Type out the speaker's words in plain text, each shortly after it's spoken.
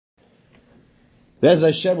Bez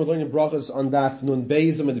Hashem, we're learning brachos on Daf Nun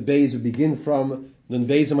Beis Amud Beis. We begin from Nun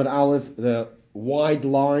Beis Amud Aleph, the wide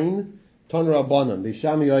line, Tan Rabbanan,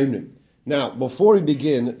 Beishami Yoimrim. Now, before we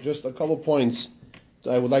begin, just a couple points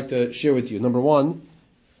I would like to share with you. Number one,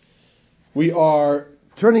 we are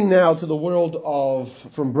turning now to the world of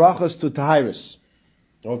from brachos to tahiris.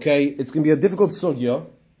 Okay, it's going to be a difficult sugya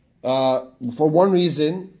for one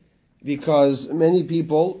reason, because many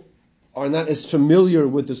people are not as familiar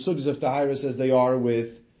with the sugyas of tahiris as they are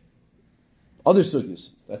with other sugyas.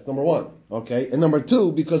 That's number one. Okay, and number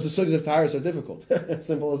two, because the sugyas of tahiris are difficult.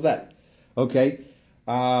 Simple as that. Okay,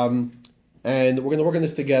 and we're going to work on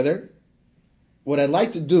this together. What I'd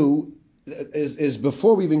like to do is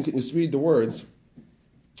before we even read the words,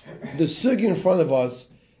 the sugya in front of us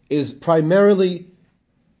is primarily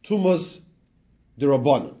tumas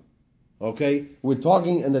d'Rabbanan. Okay, we're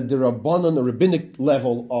talking in the d'Rabbanan, the rabbinic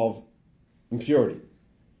level of impurity.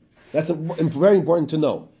 That's very important to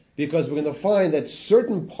know, because we're going to find that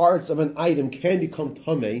certain parts of an item can become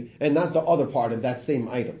tamei and not the other part of that same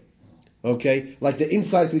item. Okay, like the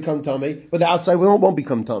inside can become tamei, but the outside won't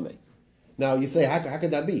become tamei. Now you say, how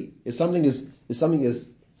could that be? If something is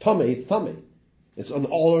tamei, it's tamei. It's an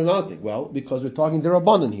all or nothing. Well, because we're talking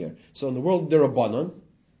d'Rabbanan here. So in the world d'Rabbanan,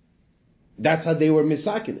 that's how they were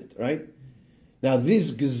misakin it, right? Now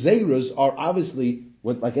these gezeiras are obviously,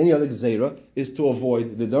 like any other gezeira, is to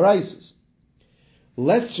avoid the deraises.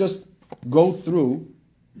 Let's just go through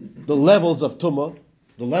the levels of tumah,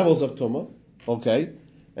 okay?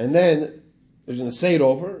 And then we're going to say it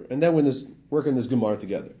over, and then we're going to work on this Gemara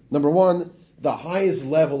together. Number one, the highest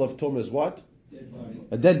level of tumah is what? Dead body.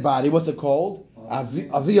 A dead body. What's it called? Avi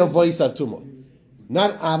avoisa tumah.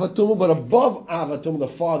 Not Avatuma, but above Avatuma, the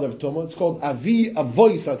father of Tumah. It's called Avi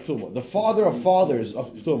Avoisa Tumah, the father of fathers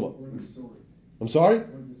of Tumah. I'm sorry?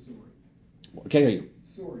 Can't hear you.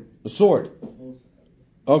 The sword.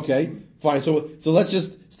 Okay, fine. So let's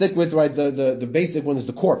just stick with the basic one is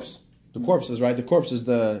the corpse. The corpses, right? The corpse is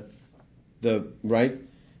the right.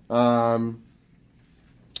 Now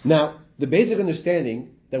the basic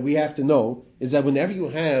understanding that we have to know is that whenever you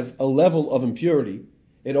have a level of impurity,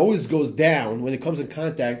 it always goes down when it comes in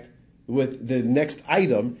contact with the next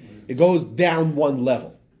item. It goes down one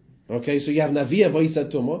level. Okay, so you have an avia v'isa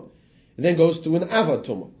tumah, and then goes to an ava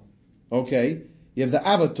tumah. Okay, you have the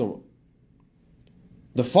ava tumah,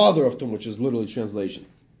 the father of tumah, which is literally translation.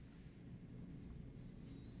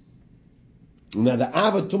 Now the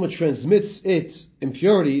ava tumah transmits its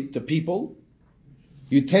impurity to people,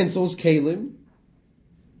 utensils, kalim,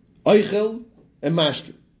 oichel, and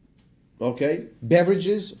mashkim. Okay,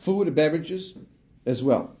 beverages, food and beverages as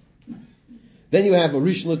well. Then you have a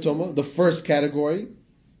rishon l'tumah, the first category.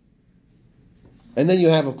 And then you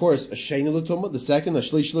have, of course, a sheni l'tumah, the second, a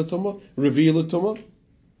shlish l'tumah, revi l'tumah,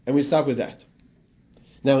 and we stop with that.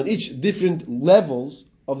 Now, in each different levels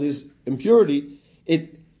of this impurity,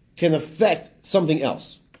 it can affect something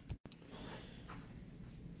else.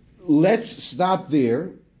 Let's stop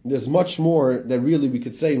there. There's much more that really we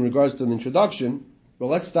could say in regards to an introduction. Well,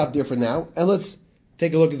 let's stop there for now, and let's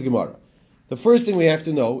take a look at the Gemara. The first thing we have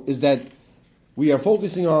to know is that we are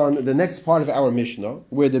focusing on the next part of our Mishnah,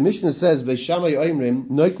 where the Mishnah says, Beishamai oimrim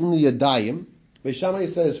noitlin yadayim. Beishamai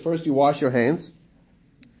says, first you wash your hands.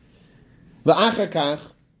 V'achakach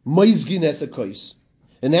moizgin esakos.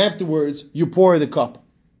 And afterwards, you pour the cup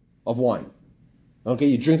of wine. Okay,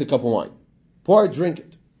 you drink the cup of wine. Pour it, drink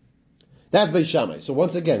it. That's Beishamai. So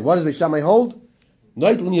once again, what does Beishamai hold?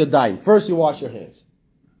 Noitlin yadayim. First you wash your hands.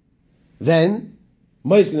 Then,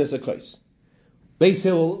 moizgin esakos. Beis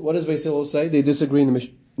Hillel, what does Beis Hillel say? They disagree in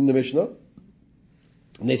the Mishnah.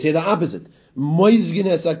 And they say the opposite. Moizgin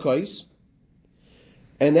esakos.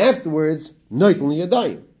 And afterwards, noitlin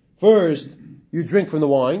yadayim. First, you drink from the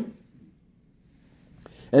wine.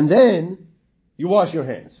 And then, you wash your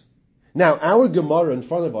hands. Now, our Gemara in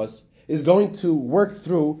front of us is going to work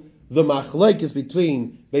through the machlekes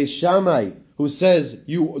between Beis Shammai, who says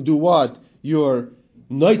you do what? You're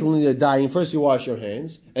noitlin yadayim. First you wash your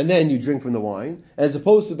hands, and then you drink from the wine. As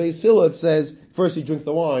opposed to Beis Hillel, it says first you drink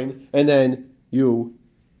the wine, and then you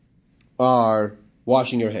are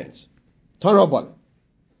washing your hands. Tan Rabbanan.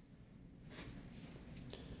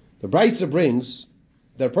 The Brayta brings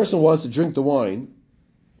that a person wants to drink the wine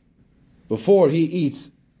before he eats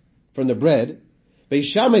from the bread. Beis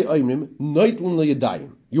Shammai oimrim noitlin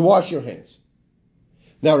yadayim. You wash your hands.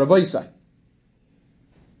 Now, Rabbi say,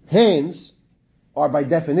 hands are by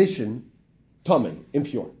definition tamei,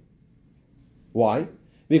 impure. Why?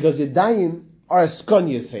 Because the yadayim are a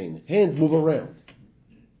skonyas hand. Hands move around.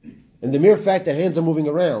 And the mere fact that hands are moving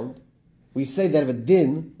around, we say they have a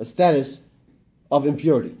din, a status of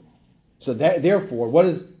impurity. So therefore, what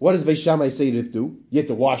does Beis Shammai say you have to do? You have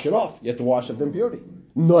to wash it off. You have to wash off the impurity.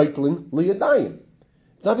 Noitlin liyadayim.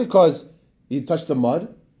 It's not because you touched the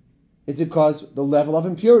mud. It's because the level of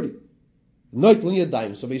impurity. Noitlin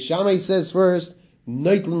liyadayim. So Beis Shammai says first,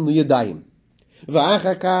 noitlin liyadayim.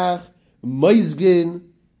 V'achakach moizgin,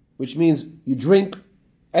 which means you drink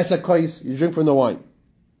esakais, you drink from the wine.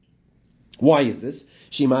 Why is this?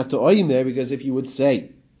 Shimata oimer, because if you would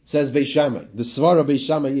say, says Beis Shammai, the svara Beis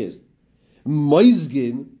Shammai is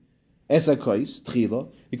moizgin esakais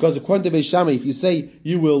tchila, because according to Beis Shammai, if you say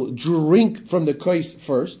you will drink from the kais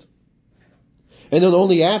first, and then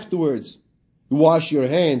only afterwards wash your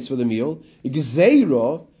hands for the meal,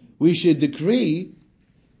 gzeira, we should decree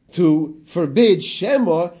to forbid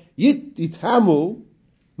shema yitamu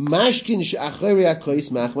mashkin she'achari hakais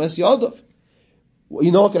machmas yadav.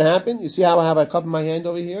 You know what can happen? You see how I have a cup in my hand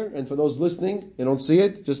over here? And for those listening, you don't see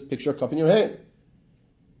it, just picture a cup in your hand.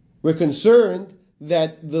 We're concerned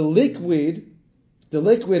that the liquid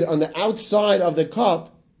on the outside of the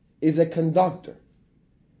cup is a conductor.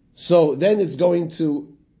 So then it's going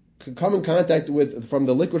to come in contact with, from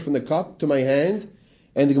the liquid from the cup to my hand,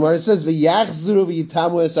 and the Gemara says, V'yachzru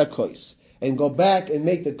v'yitamu es hakois, and go back and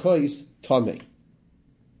make the kois tamei.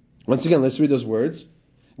 Once again, let's read those words.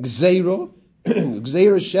 Gzeiro,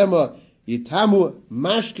 Gzeiro shema yitamu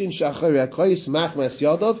mashkin shachari hakois machmas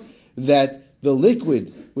yadav, that the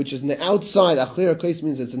liquid, which is in the outside, achir hakois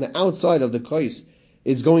means it's in the outside of the kois,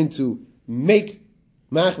 is going to make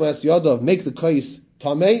machmas yadav, make the kois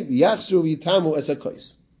tamei, v'yachzru v'yitamu es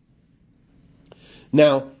hakois.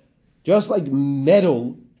 Now, just like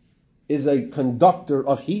metal is a conductor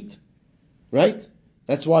of heat, right?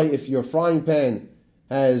 That's why if your frying pan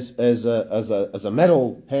has a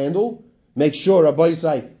metal handle, make sure, Rabbi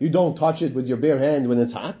say, you don't touch it with your bare hand when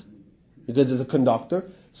it's hot, because it's a conductor.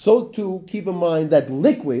 So too, keep in mind that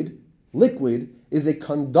liquid is a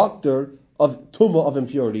conductor of tumah, of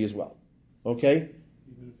impurity as well. Okay?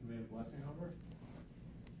 Even if you made a blessing over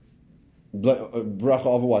it? Bracha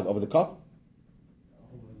over what? Over the cup?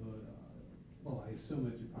 Well, I assume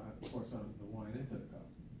that you pour some of the wine into the cup,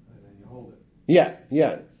 and then you hold it.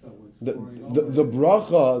 Yeah. So The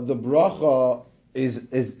bracha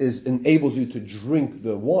is enables you to drink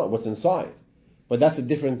the wine, what's inside. But that's a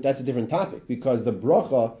different topic, because the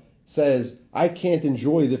bracha says I can't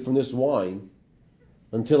enjoy from this wine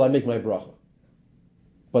until I make my bracha.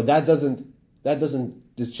 But that doesn't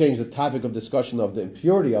just change the topic of discussion of the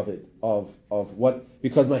impurity of it, of what,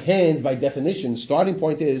 because my hands, by definition, starting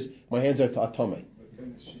point is my hands are tamei.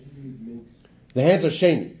 The hands are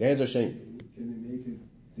sheni. Can they make it?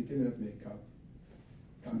 They cannot make up.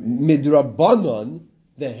 Midrabanan,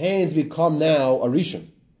 the hands become now a rishon.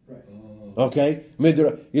 Right. Okay?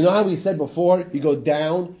 You know how we said before, you go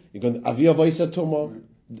down, you go avia vaisa tuma,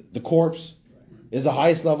 the corpse is the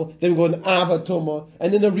highest level, then we go to ava tuma,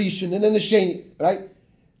 and then the rishon, and then the sheni, right?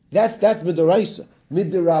 That's midoraisa.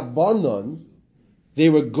 Midrabanan, they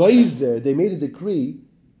were geyser, they made a decree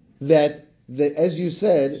that as you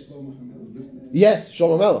said, yes,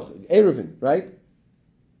 Shlomo Melech, Eruvin, right?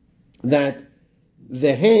 That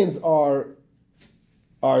the hands are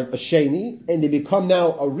a sheni, and they become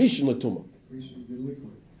now a rishon l'tumah.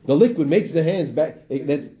 The liquid makes the hands back.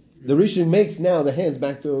 That the rishon makes now the hands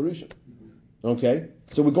back to a rishon. Okay,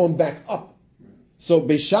 so we're going back up. So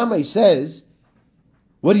Beis Shammai says,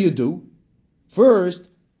 what do? First,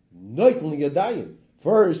 noitlin yadayim.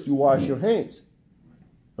 First, you wash your hands.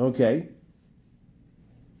 Okay.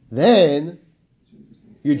 Then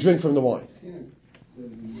you drink from the wine.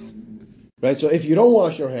 Right? So if you don't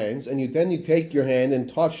wash your hands, and then you take your hand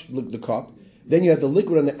and touch the cup, then you have the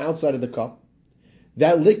liquid on the outside of the cup.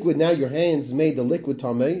 That liquid, now your hands made the liquid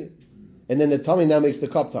tamei, and then the tamei now makes the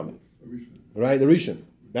cup tamei. Right? The rishon.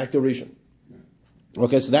 Back to rishon.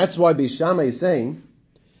 Okay, so that's why Beis Shammai is saying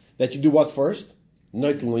that you do what first?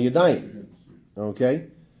 Noitlin yadayim. Okay?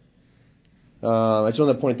 I just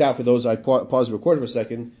want to point out for those, I pause the recorder for a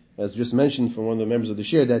second, as just mentioned from one of the members of the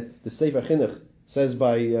shir, that the Sefer Chinuch says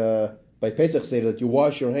by Pesach Seder that you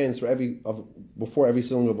wash your hands before every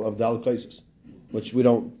single of Dal Kaisis, which we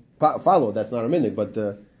don't follow. That's not a minhag, but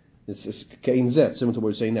it's Kein Zeh, similar to what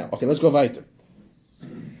we're saying now. Okay, let's go weiter.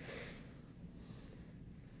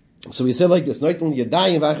 So we said like this: Noitlin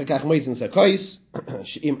Yadayim v'achakach moizen zakais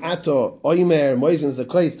she'im ato oimer moizen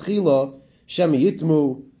zakais tchila shem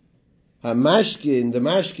yitmu hamashkin the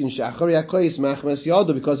mashkin she'achari hakais machmas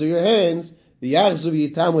yado, because of your hands the yachzu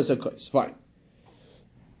v'yitamu zakais. Fine.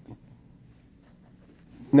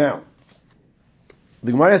 Now,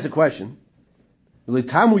 the Gemara asks a question.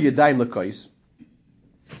 L'tamu yadayim l'kais.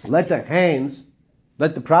 Let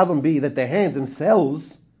the problem be that the hands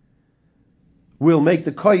themselves will make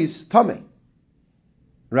the kois tummy.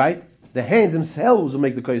 Right? The hands themselves will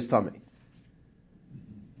make the kois tummy.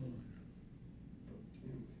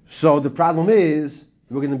 So the problem is,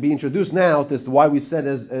 we're going to be introduced now to why we said,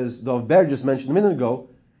 as the Ber just mentioned a minute ago,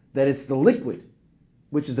 that it's the liquid,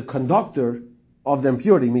 which is the conductor of the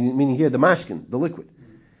impurity, meaning here the mashkin, the liquid.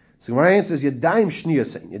 So my answer is Yadayim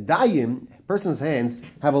Shniyasein. Yadayim, a person's hands,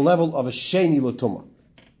 have a level of a Sheni Latuma.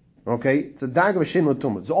 Okay? It's a dag of a Sheni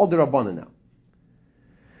Latuma. It's all the Rabbanan now.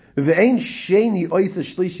 Ve'ein Sheni Oisa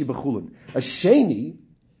Shlishi B'chulin. A Sheni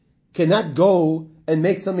cannot go and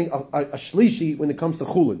make something a Shlishi when it comes to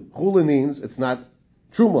Chulin. Chulin means it's not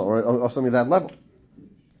Truma or something of that level.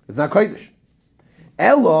 It's not Kodesh.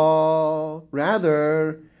 Ella,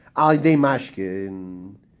 rather, Al Yidei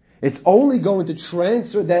Mashkin. It's only going to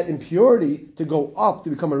transfer that impurity to go up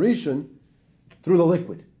to become a rishon through the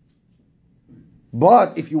liquid.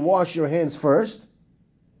 But if you wash your hands first,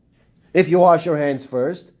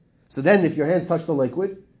 so then if your hands touch the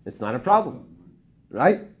liquid, it's not a problem.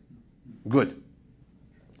 Right? Good.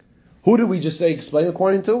 Who did we just say explain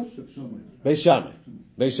according to? Beis Shammai.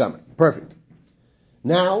 Beis Shammai. Perfect.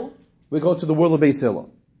 Now, we go to the world of Beis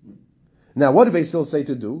Hillel. Now, what did Beis Hillel say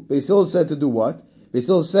to do? Beis Hillel said to do what? Beis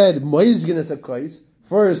Hillel said, Moizgin es hakais.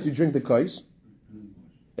 First, you drink the kais,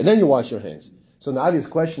 and then you wash your hands. So the obvious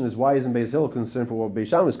question is, why isn't Beis Hillel concerned for what Beis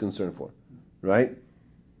Shammai is concerned for? Right?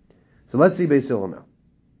 So let's see Beis Hillel now.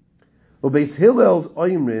 Well, Beis Hillel's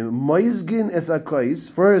oimrim, Moizgin es hakais.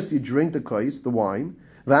 First, you drink the kais, the wine,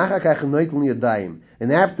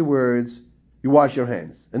 and afterwards, you wash your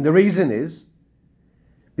hands. And the reason is,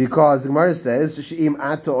 because the Gemara says, if you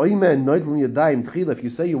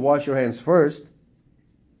say you wash your hands first,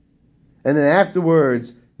 and then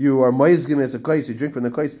afterwards you are moizgim as a kais, you drink from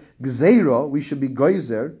the kais, gzeira, we should be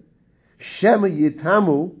geyser, shema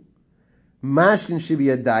yitamu, mashkin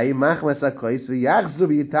shibi yadayim, machmas hakais, v'yachzu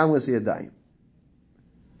v'yitamu es yadayim.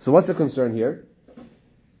 So what's the concern here?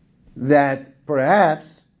 That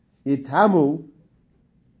perhaps yitamu,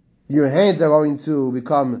 your hands are going to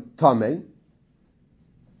become tameh.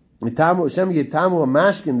 Shem yitamu a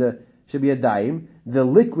mashkin, the shibi yadayim, the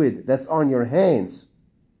liquid that's on your hands,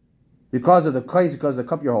 because of the kais, because of the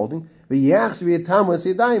cup you're holding,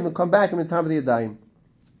 and come back in the time of the yadayim.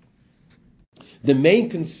 The main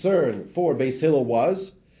concern for Beis Hillel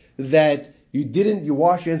was that you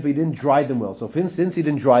wash your hands, but you didn't dry them well. So since you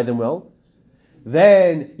didn't dry them well,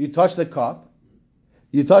 then you touch the cup,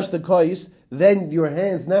 you touch the kais, then your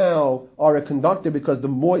hands now are a conductor because the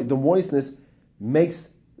moistness makes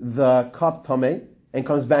the cup tameh and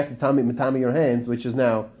comes back to tameh your hands, which is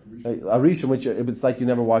now a rishon, which it's like you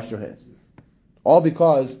never washed your hands. All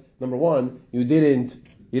because, number one, you didn't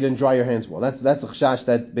dry your hands well. That's a chashash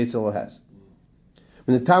that Beis Hillel has.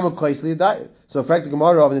 So in fact, the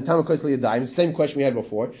Gemara of in the Tam Kois Liyadayim, same question we had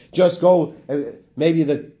before. Just go, maybe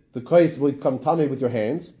the kois will come tummy with your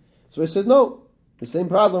hands. So I said no, the same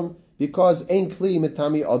problem, because ein kli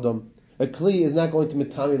mitami adam. A kli is not going to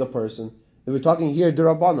mitami the person. And we're talking here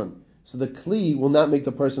derabanan. So the kli will not make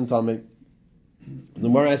the person tummy. The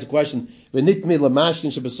Gemara asks a question.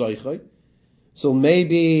 So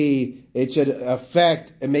maybe it should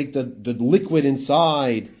affect and make the liquid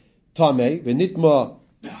inside tameh. V'nitma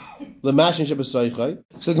l'mashin shebesoichai.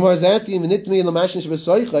 So the Gemara is asking v'nitmi l'mashin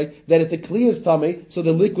shebesoichai that if the kli is tameh, so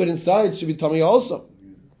the liquid inside should be tameh also.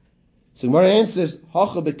 So the Gemara answers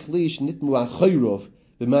hacha beklish nitmu achayrov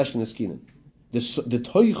b'mashin eskinan. The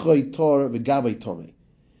toichay tor v'gavay tameh.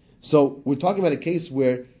 So we're talking about a case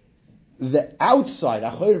where the outside,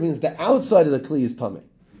 achayr means the outside of the kli is tameh,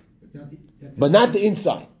 but not the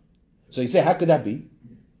inside. So you say, how could that be?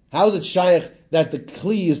 How is it shaykh that the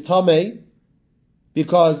kli is tameh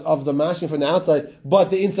because of the mashing from the outside,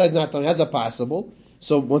 but the inside is not tameh? How's that possible?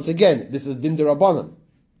 So once again, this is din derabanan,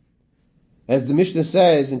 as the Mishnah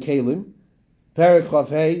says in Kalim, Perek Chav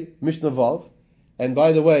Hey Mishnah Vav. And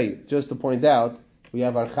by the way, just to point out, we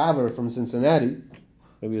have our chaver from Cincinnati,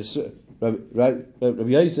 Rabbi Yosef,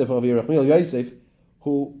 Rabbi Rachmiel Yosef,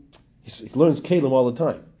 who he learns Kalim all the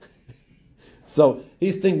time. So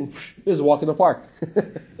he's thinking, this is a walk in the park.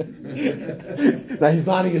 Now he's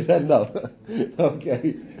nodding his head no.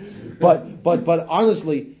 Okay. But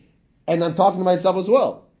honestly, and I'm talking to myself as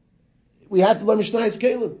well, we have to learn Mishnayos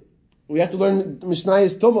Kalim. We have to learn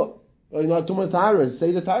Mishnayos Tumah. Tumah Taharis,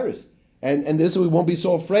 say the Taharis. And this we won't be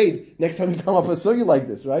so afraid next time we come up with a sugi like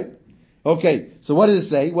this, right? Okay, so what does it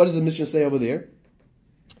say? What does the Mishnah say over there?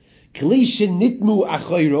 Kli shenitmu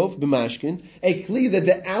achayrov b'mashkin, a kli that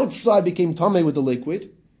the outside became tamei with the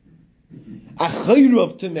liquid.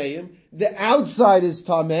 Achayrov tameim, the outside is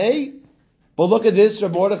tamei. But look at this,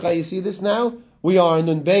 Rav Mordechai, you see this now? We are in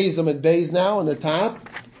Nun Beis Amud Beis now on the top.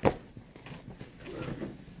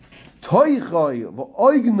 Toichoi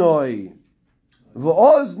v'oignoi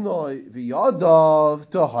v'oznoi v'yadav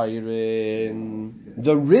tahayrin.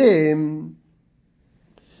 The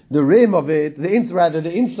rim of it, the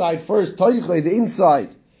inside first. Toichoi, the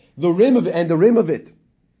inside, the rim of it, and the rim of it,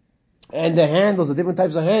 and the handles, the different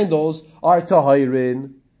types of handles are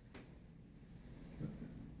tahayrin.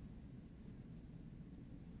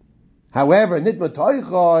 However, nitma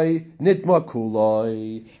toichoi, nitma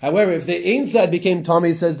kuloi. However, if the inside became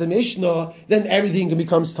tummy, says the Mishnah, then everything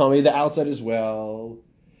becomes tummy, the outside as well.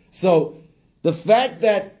 So, the fact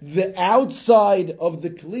that the outside of the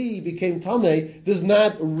kli became tummy does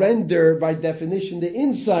not render, by definition, the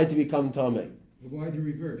inside to become tummy. Why the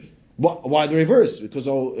reverse? Why the reverse? Because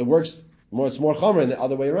it works more. It's more chomer than the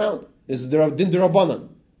other way around. This is din derabanan.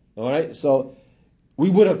 All right, so. We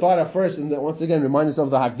would have thought at first, and once again, remind us of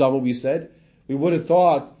the Hakdama we said, we would have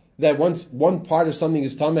thought that once one part of something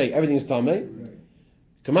is Tameh, everything is Tameh.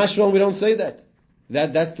 Kamashron, we don't say that.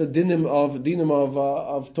 That's the dinim of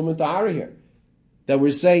Tumah Tahara here. That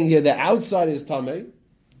we're saying here the outside is Tameh,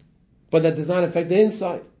 but that does not affect the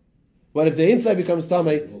inside. But if the inside becomes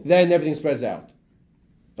Tameh, then everything spreads out.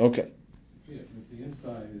 Okay. Yeah, if the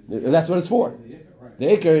inside is... That's what it's for. The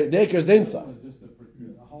ikar is the inside.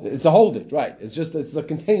 It's to hold it, right? It's the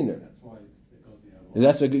container. That's why it goes the other way.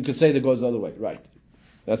 That's what you could say that goes the other way, right?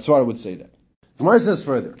 That's why I would say that. The Gemara says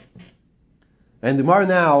further, and the Gemara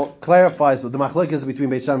now clarifies what the machlek is between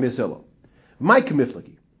Beit Shammai and Beis Hillel. My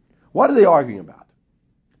kamifleki, what are they arguing about?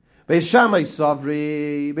 Beit Shammai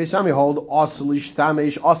savri, Beit Shammai hold asli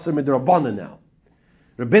shtamesh aser midrabanan now.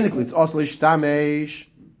 Rabbinically, it's asli shtamesh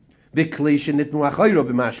bikli shenitnu achayro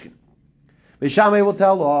b'mashkin. Beit Shammai will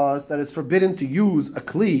tell us that it's forbidden to use a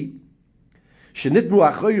kli shenitnu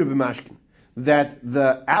achayru b'mashkin, that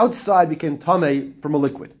the outside became tamei from a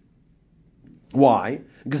liquid. Why?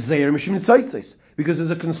 Because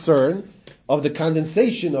there's a concern of the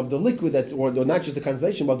condensation of the liquid or not just the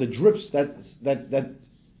condensation, but the drips that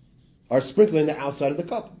are sprinkling the outside of the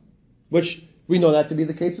cup, which we know that to be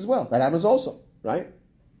the case as well. That happens also, right?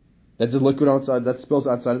 That's a liquid outside that spills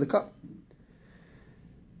outside of the cup.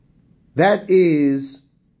 That is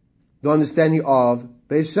the understanding of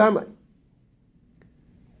Beis Shammai.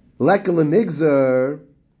 Lekel lemigzer,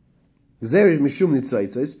 gzeir mishum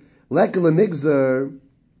nitzaitzis. Lekel lemigzer,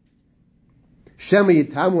 shema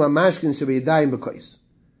yitamu amashkin shebeyadayim b'kois.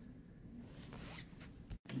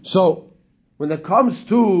 So, when it comes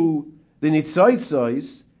to the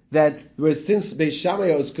nitzaitzis, since Beis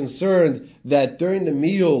Shammai is concerned that during the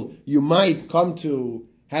meal you might come to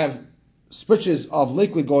have spritches of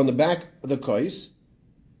liquid go in the back of the kois,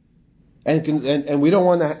 and we don't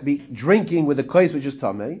want to be drinking with the kois which is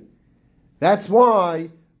tamei. That's why,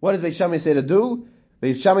 what does Beit Shammai say to do?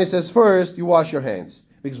 Beit Shammai says first, you wash your hands.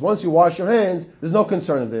 Because once you wash your hands, there's no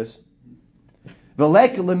concern of this. And we're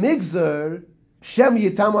not going to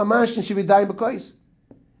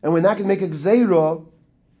make a gzeira,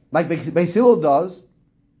 like Beis Hillel does,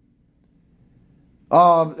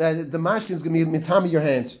 of the mashkin is going to be mitami your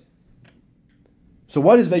hands. So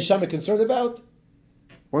what is Beis Shammai concerned about?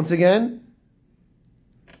 Once again,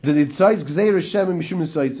 the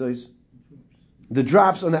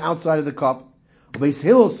drops on the outside of the cup. Beis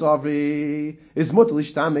Hillel savri is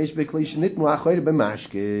mutalish tamesh beklish nitmu achoyre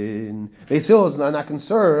b'mashkin. Beis Hillel is not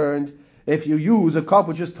concerned if you use a cup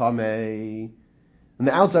which is tamei, and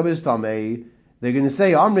the outside is tamei. They're going to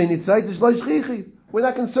say, Amrei nitzaitis lo shchichi. We're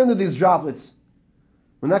not concerned with these droplets.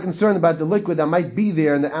 We're not concerned about the liquid that might be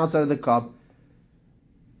there in the outside of the cup.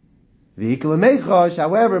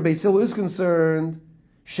 However, Beis Hillel is concerned.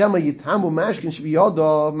 Shema yitamu mashkin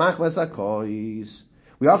shbiyada machmas hakois.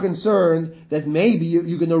 We are concerned that maybe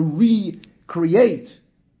you're going to recreate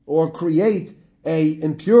or create a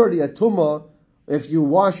impurity, a tumah, if you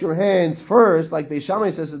wash your hands first, like Beis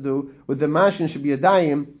Shammai says to do, with the mashkin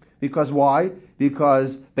shbiyadayim. Because why?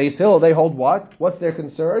 Because Beis Hillel, they hold what? What's their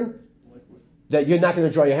concern? That you're not going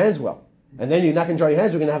to dry your hands well. And then you're not going to dry your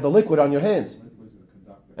hands, you're going to have the liquid on your hands.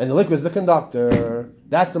 And the liquid is the conductor.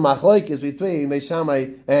 That's the machlokes between Beis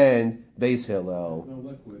Shammai and Beis Hillel.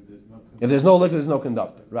 If there's no liquid, there's no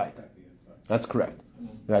conductor. Right. That's correct.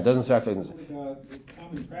 Right, it doesn't affect the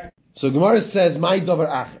inside. So Gemara says, "My davar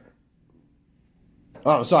acher."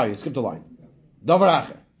 Oh, sorry, skipped a line. Davar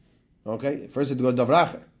acher. Okay, first you have to go davar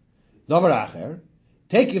acher. Davar acher.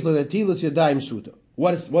 Take you for the tilus yadayim suta.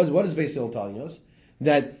 What is Beis Hillel telling us?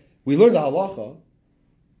 That we learned the halacha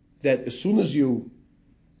that as soon as you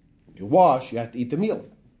wash, you have to eat the meal,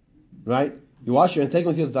 right? You wash your and take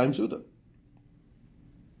on the daim suda.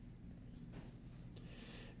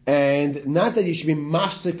 And not that you should be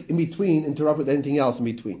mafsik in between, interrupt with anything else in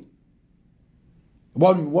between.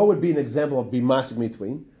 What would be an example of be mafsik in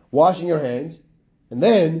between? Washing your hands, and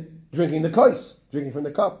then drinking the kais, drinking from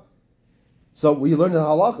the cup. So we learn the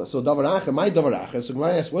halacha. So davar acher, my davar acher. So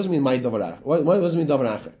Gemara asks, what does it mean my davar acher? What does it mean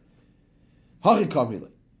davar acher? Hachi kamile.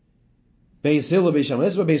 Beis Hillel Beis Shammai.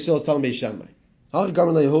 This is what Beis Hillel is telling Beis Shammai. Hachi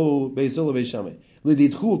kamile hu Beis Hillel Beis Shammai.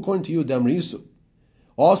 Lididchu, according to you, dam risu.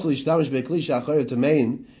 Also, lishtamish be'kli shachar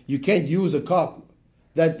tamein. You can't use a cup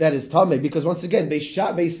that is tamei, because once again,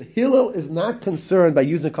 Beis Hillel is not concerned by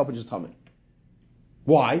using a cup which is tamei.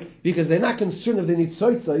 Why? Because they're not concerned of the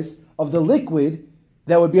nitzotzos of the liquid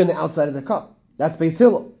that would be on the outside of the cup. That's Beis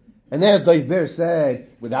Hillel. And as Dov Ber said,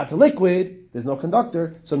 without the liquid, there's no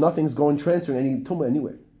conductor, so nothing's transferring any tumah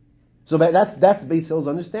anywhere. So that's Beis Hillel's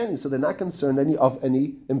understanding. So they're not concerned of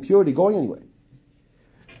any impurity going anywhere.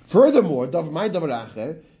 Furthermore,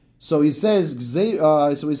 so he says like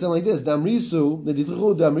this: Damrisu, the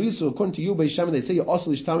Ditchu Damrisu, according to you, Beis Shammai, they say you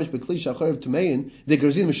also lishtamish bekli shacharev tamein the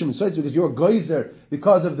gerzin mishum tzitz, because you're a geyser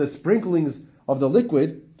because of the sprinklings of the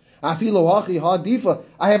liquid. Afilo hachi hadifa.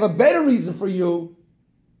 I have a better reason for you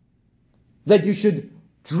that you should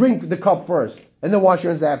drink the cup first and then wash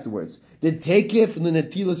your hands afterwards. Then take it from the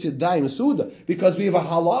netilas yadayim suda, because we have a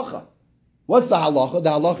halacha. What's the halacha? The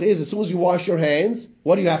halacha is, as soon as you wash your hands,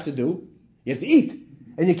 what do you have to do? You have to eat.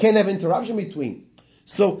 And you can't have interruption between.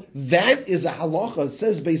 So that is a halacha,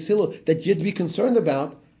 says Beis Hillel, that you have to be concerned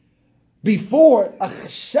about before a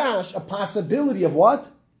chashash, a possibility of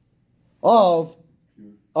what? Of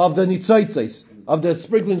the nitzotzos, of the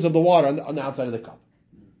sprinklings of the water on the outside of the cup.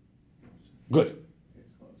 Good.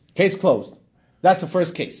 Case closed. That's the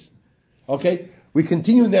first case. Okay? We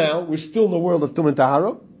continue now. We're still in the world of Tumah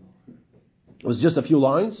Tahara. It was just a few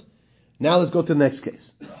lines. Now let's go to the next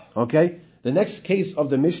case. Okay? The next case of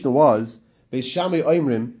the Mishnah was Beis Shammai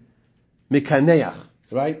Oimrim Mikaneach.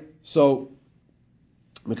 Right? So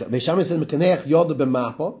Beis Shammai said Mikaneach Yoda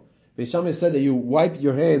B'mapa. Beis Shammai said that you wipe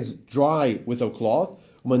your hands dry with a cloth,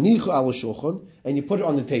 Manichu al shulchan, and you put it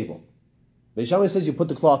on the table. Beis Shammai says you put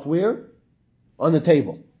the cloth where? On the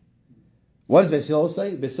table. What does Beis Hillel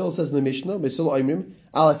say? Beis Hillel says in the Mishnah, Beis Hillel Oimrim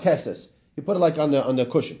ala keses. You put it like on the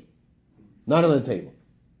cushion. Not on the table.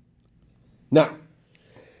 Now,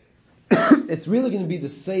 it's really going to be the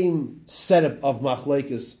same setup of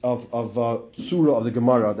machlekes of surah of the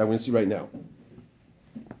Gemara that we're going to see right now.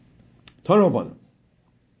 Tana Rabbanan.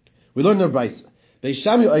 We learn the Brisa. Beis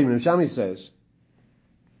Shammai Oimrim, Shammai says,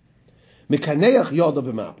 Mikaneach yoda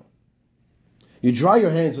b'mapa. You dry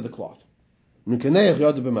your hands with a cloth. Mikaneach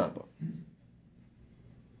yoda b'mapa.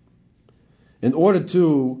 In order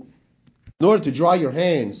to dry your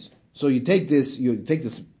hands, so you take this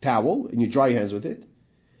towel and you dry your hands with it,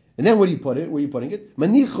 and then where do you put it? Where are you putting it?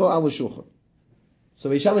 Manicho al shulchan. So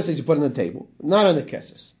Beis Shammai says you put it on the table, not on the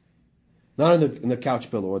keses, not on the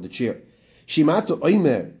couch pillow or the chair. Shimatu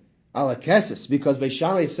oimer al keses, because Beis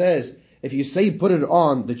Shammai says if you say you put it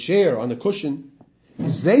on the chair, on the cushion,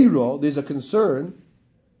 zeiro, there's a concern.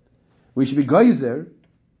 We should be geyser.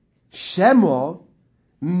 Shema,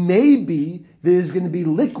 maybe there's going to be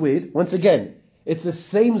liquid. Once again, it's the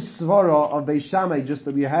same svara of Beis Shammai, just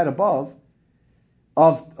that we had above,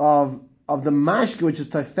 of the mashke, which is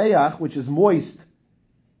tafeach, which is moist,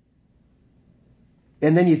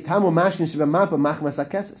 and then yitamu mashke shebamapa machmas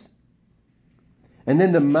hakeses. And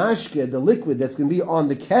then the mashke, the liquid that's going to be on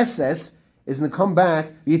the keses, is going to come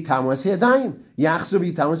back yitamu as yadayim, yachzu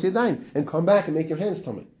yitamu as yadayim, and come back and make your hands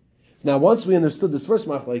tummy. Now, once we understood this first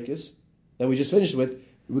machlekes that we just finished with,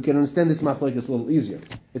 we can understand this machlekes a little easier.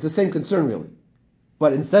 It's the same concern, really.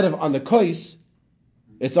 But instead of on the kois,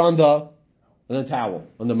 it's on the towel,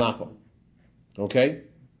 on the mappa. Okay?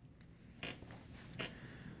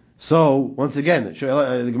 So, once again,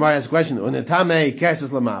 the Gemara asks a question. When the tamei keses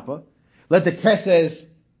lamappa, let the keses,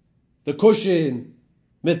 the cushion,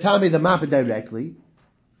 mitame the mappa directly.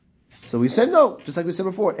 So we said no, just like we said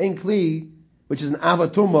before. Ein kli, which is an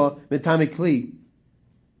avatuma, mitame kli.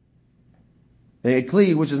 A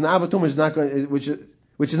kli, which is an avatuma, is not going, which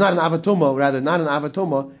is not an avatuma, rather not an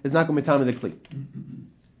avatuma, is not going to mitame the kli.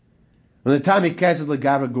 When the tami keses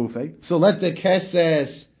legavra gufe, so let the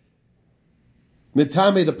keses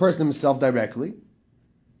mitame the person himself directly.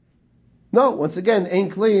 No, once again,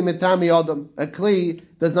 ein kli mitame adam. A kli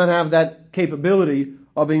does not have that capability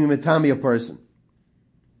of being mitame a person,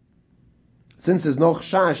 since there's no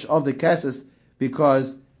chash of the keses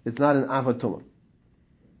because it's not an avatuma.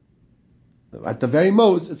 At the very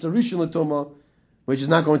most, it's a rishon latuma, which is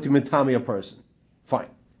not going to mitame a person. Fine.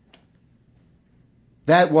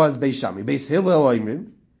 That was Beis Shammai. Beis Hillel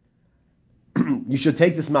Oimrim, you should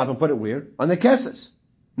take this map and put it where? On the keses.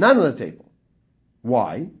 not on the table.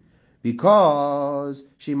 Why? Because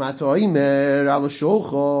Shimatoimer al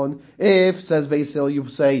shulchan. If, says Basil, you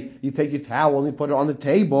say you take your towel and you put it on the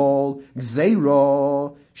table,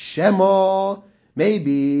 Gzeira Shema,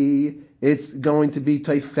 maybe it's going to be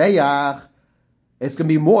teifeach. It's going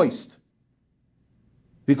to be moist.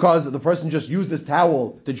 Because the person just used this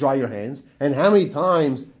towel to dry your hands. And how many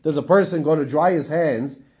times does a person go to dry his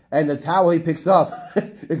hands and the towel he picks up,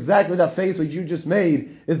 exactly that face which you just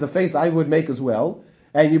made is the face I would make as well.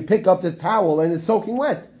 And you pick up this towel and it's soaking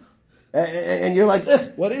wet. And you're like,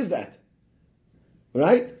 what is that?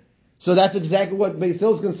 Right? So that's exactly what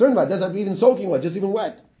Basil is concerned about. It doesn't have to be even soaking wet, just even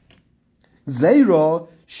wet. Zeiro,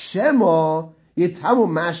 Shema, Yitamu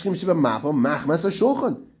Mashkim Shiba Mapa, Machmas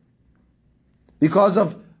HaShulchan. Because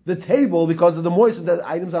of the table, because of the moisture that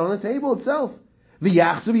items are on the table itself.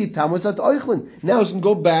 Now it's going to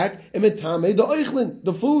go back and metame the oichlin,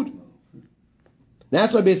 the food.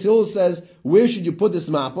 That's why Basil says, where should you put this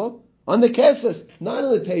mappa? On the keses, not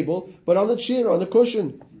on the table, but on the chair, on the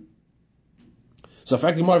cushion. So,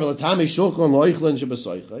 frankly, more l'tame shulchan loichlin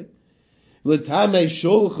shebesoichay. L'tame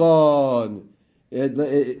shulchan.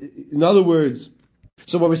 In other words,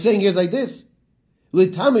 so what we're saying here is like this.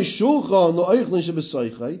 L'tame shulchan loichlin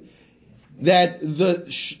shebesoichay. That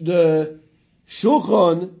the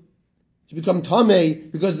shulchan should become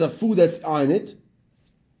tameh because of the food that's on it,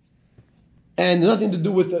 and nothing to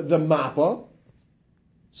do with the mappa.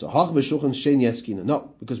 So hach b'shulchan sheni eskina.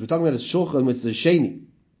 No, because we're talking about a shulchan with the sheni.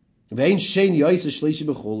 Ve'ein sheni yoyse shlishi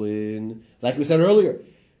b'chulin. Like we said earlier,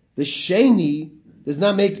 the sheni does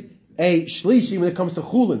not make a shlishi when it comes to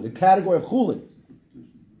chulin, the category of chulin.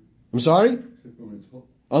 I'm sorry?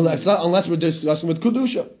 Unless we're discussing with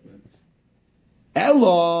kedusha.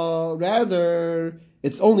 Ella, rather,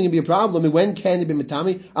 it's only going to be a problem when can it be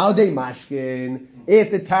mitami? Al day mashkin,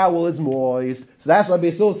 if the towel is moist. So that's why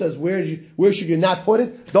Basil says, where should you not put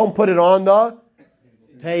it? Don't put it on the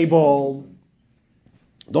table.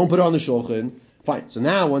 Don't put it on the shulchan. Fine. So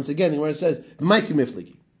now, once again, where it says, Ma'iki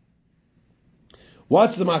mifliki.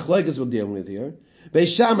 What's the machlekes we're dealing with here?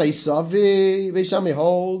 Beishamai savi, Beishamai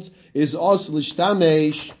holds, is also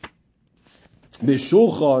l'shtamesh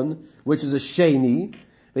b'shulchan, which is a sheni.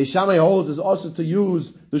 Beishamai holds is also to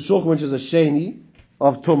use the shulchan, which is a sheni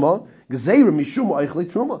of tumah. Gzeira mishum eichlei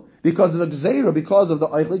truma, because of the gzeira, because of the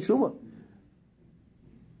eichlei truma.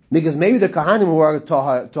 Because maybe the kahanim who are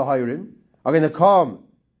tahirim are going to come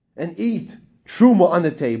and eat truma on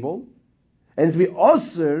the table, and it's be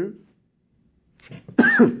osir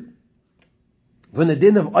from the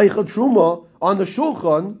din of eichel truma on the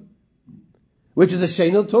shulchan, which is a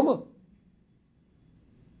sheni of tumah.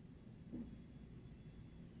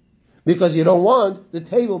 Because you don't want the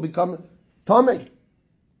table become tameh.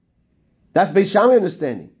 That's Beis Shammai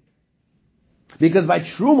understanding. Because by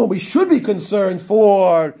truma we should be concerned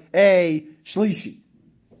for a shlishi.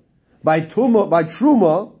 By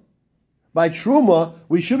truma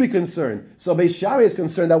we should be concerned. So Beis Shammai is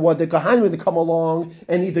concerned that what the kohanim would come along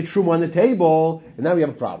and eat the truma on the table, and now we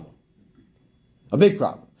have a problem, a big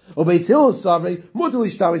problem. Beis Hillel savrei mutar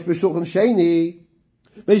lishtamish b'shulchan sheni.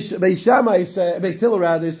 Beis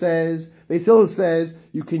Hillel says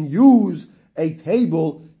you can use a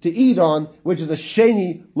table to eat on, which is a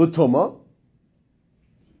sheni l'tumah,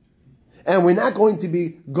 and we're not going to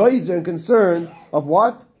be geyser and concerned of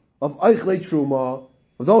what? Of eichlei truma,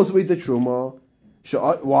 of those who eat the truma.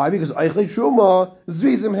 Why? Because eichlei truma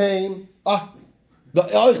zrizim heim. The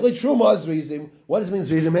eichlei truma is zrizim. What does it mean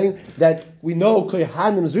zrizim heim? That we know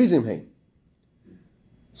kohanim zrizim heim.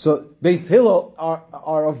 So Beis Hillel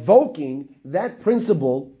are evoking that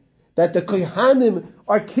principle that the kohanim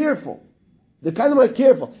are careful. The kohanim are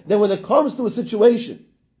careful. Then when it comes to a situation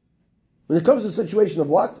of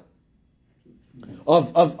what?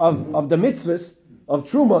 Of the mitzvahs of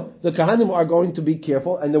truma, the kohanim are going to be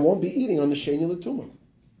careful, and they won't be eating on the sheni l'tumah,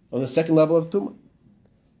 on the second level of tumah.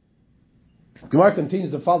 Gemara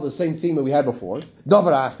continues to follow the same theme that we had before.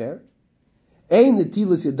 Davar acher, ein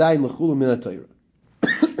netilas yadayim l'chulu min ha'torah.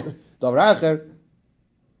 Davar acher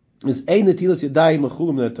is ein netilas yadayim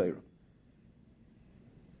l'chulu min ha'torah.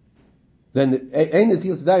 Then ein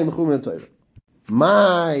netilas yadayim l'chulu min ha'torah.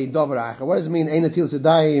 My davar acher. What does it mean? Ein netilas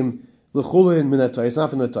yadayim l'chulu min ha'torah. It's not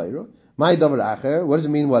from the Torah. My davar acher. What does it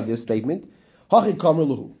mean? What this statement? Hachi kamer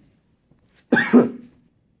luhu.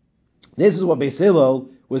 This is what Beis Hillel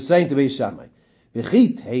was saying to Beis Shammai.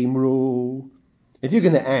 V'chit heimru. If you're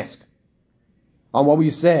going to ask on what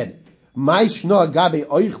we said, my shna gabe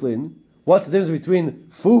oichlin. What's the difference between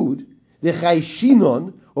food, the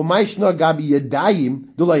chayshinon, or my shna gabe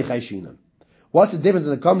yadayim, dulay chayshinon? What's the difference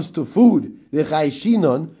when it comes to food, the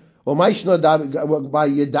chayshinon, Or Maishna by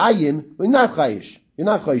Yedayim, you're not chayish. You're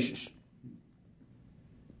not chayish.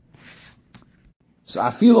 So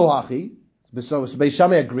Afilo Hachi, so Beis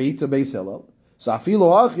Shammai agreed to Beis Hillel. So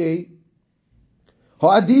Afilo Hachi,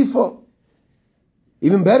 Ha'adifo.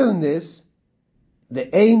 Even better than this, the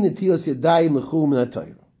Ein Netilas Yadayim L'chul Min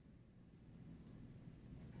HaTorah.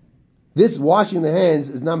 This washing the hands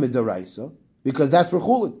is not midaraisa, because that's for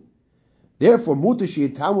chulin. Therefore, mutar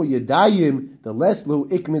sheyitamu yadayim, the less lu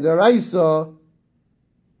ik midaraisa,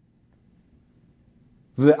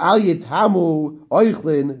 ve'al yitamu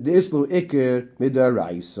oichlin, the islu ikir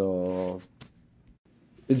midaraisa.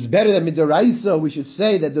 It's better than midaraisa, we should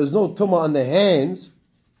say that there's no tumah on the hands,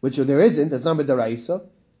 which there isn't, that's not midaraisa.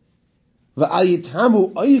 Ve'al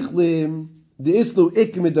yitamu oichlin, the islu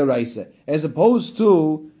ikir midaraisa. As opposed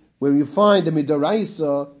to, where you find the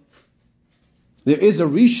midaraisa, there is a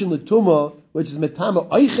rishon l'tumah, which is metama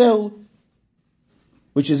oichel,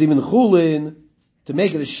 which is even chulin, to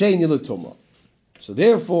make it a sheni l'tumah. So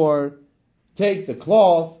therefore, take the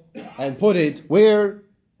cloth and put it where?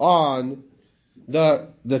 On the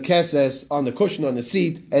keses, on the cushion, on the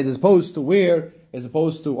seat, as opposed to where? As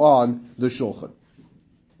opposed to on the shulchan.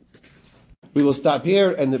 We will stop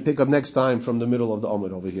here and then pick up next time from the middle of the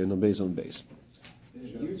Amud over here, no base on base.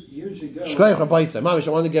 Years ago. Shkoyach Rabbaisa. Mamish,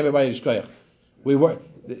 I want to give everybody a shkoyach.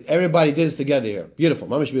 Everybody did this together here. Beautiful.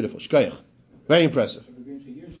 Mamish beautiful. Shkoyach. Very impressive.